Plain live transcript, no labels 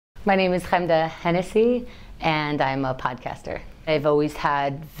My name is Chemda Hennessy, and I'm a podcaster. I've always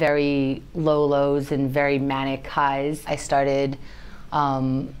had very low lows and very manic highs. I started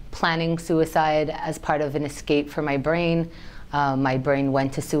planning suicide as part of an escape for my brain. My brain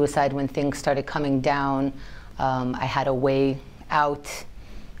went to suicide when things started coming down. I had a way out,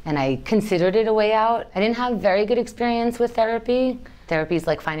 and I considered it a way out. I didn't have very good experience with therapy. Therapy is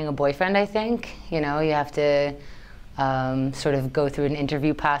like finding a boyfriend, I think. You know, you have to sort of go through an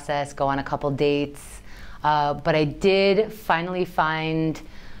interview process, go on a couple dates. But I did finally find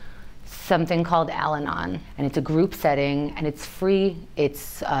something called Al-Anon, and it's a group setting, and it's free.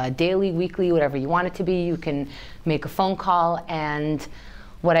 It's daily, weekly, whatever you want it to be. You can make a phone call, and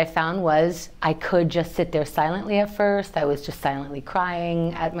what I found was I could just sit there silently at first. I was just silently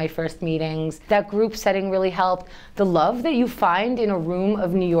crying at my first meetings. That group setting really helped. The love that you find in a room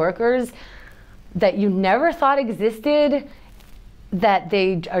of New Yorkers that you never thought existed, that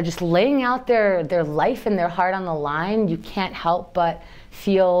they are just laying out their life and their heart on the line, you can't help but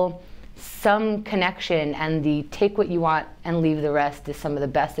feel some connection, and the take what you want and leave the rest is some of the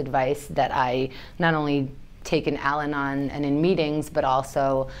best advice that I not only take in Al-Anon and in meetings, but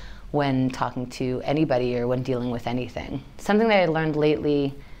also when talking to anybody or when dealing with anything. Something that I learned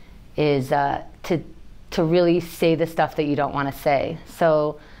lately is to really say the stuff that you don't want to say.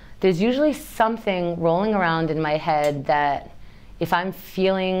 So there's usually something rolling around in my head that if I'm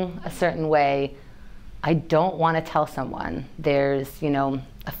feeling a certain way, I don't want to tell someone. There's, you know,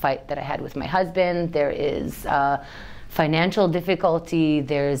 a fight that I had with my husband, there is financial difficulty,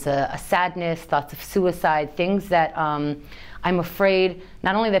 there's a sadness, thoughts of suicide, things that I'm afraid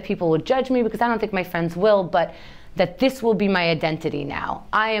not only that people will judge me, because I don't think my friends will, but that this will be my identity now.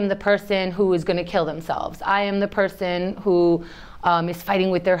 I am the person who is going to kill themselves. I am the person who is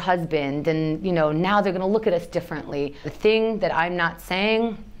fighting with their husband, and you know, now they're going to look at us differently. The thing that I'm not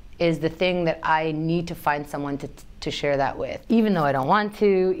saying is the thing that I need to find someone to share that with. Even though I don't want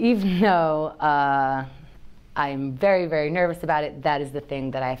to, even though I'm very, very nervous about it, that is the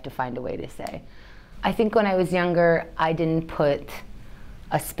thing that I have to find a way to say. I think when I was younger, I didn't put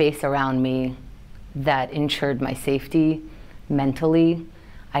a space around me that ensured my safety mentally.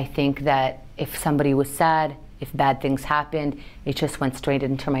 I think that if somebody was sad, if bad things happened, it just went straight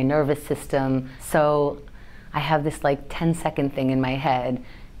into my nervous system. So I have this like 10-second thing in my head.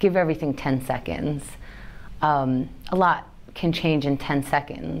 Give everything 10 seconds. A lot can change in 10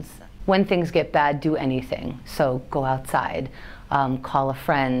 seconds. When things get bad, do anything. So go outside, call a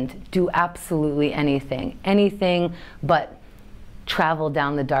friend, do absolutely anything. Anything but travel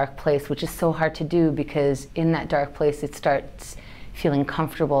down the dark place, which is so hard to do because in that dark place it starts feeling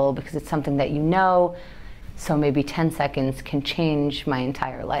comfortable because it's something that you know. So maybe 10 seconds can change my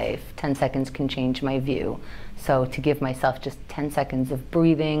entire life. 10 seconds can change my view. So to give myself just 10 seconds of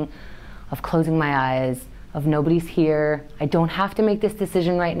breathing, of closing my eyes, of nobody's here. I don't have to make this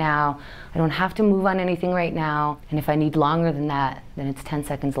decision right now. I don't have to move on anything right now. And if I need longer than that, then it's 10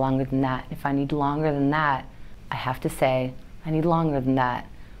 seconds longer than that. If I need longer than that, I have to say, I need longer than that.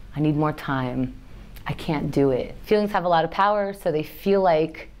 I need more time. I can't do it. Feelings have a lot of power, so they feel,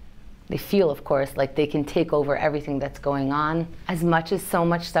 of course, like they can take over everything that's going on. As much as so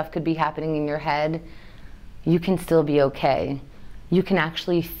much stuff could be happening in your head, you can still be okay. You can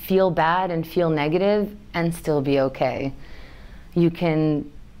actually feel bad and feel negative and still be okay. You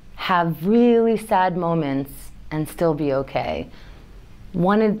can have really sad moments and still be okay.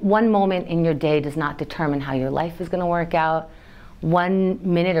 One moment in your day does not determine how your life is going to work out. 1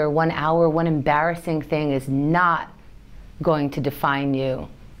 minute or 1 hour, one embarrassing thing is not going to define you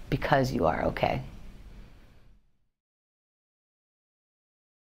because you are okay.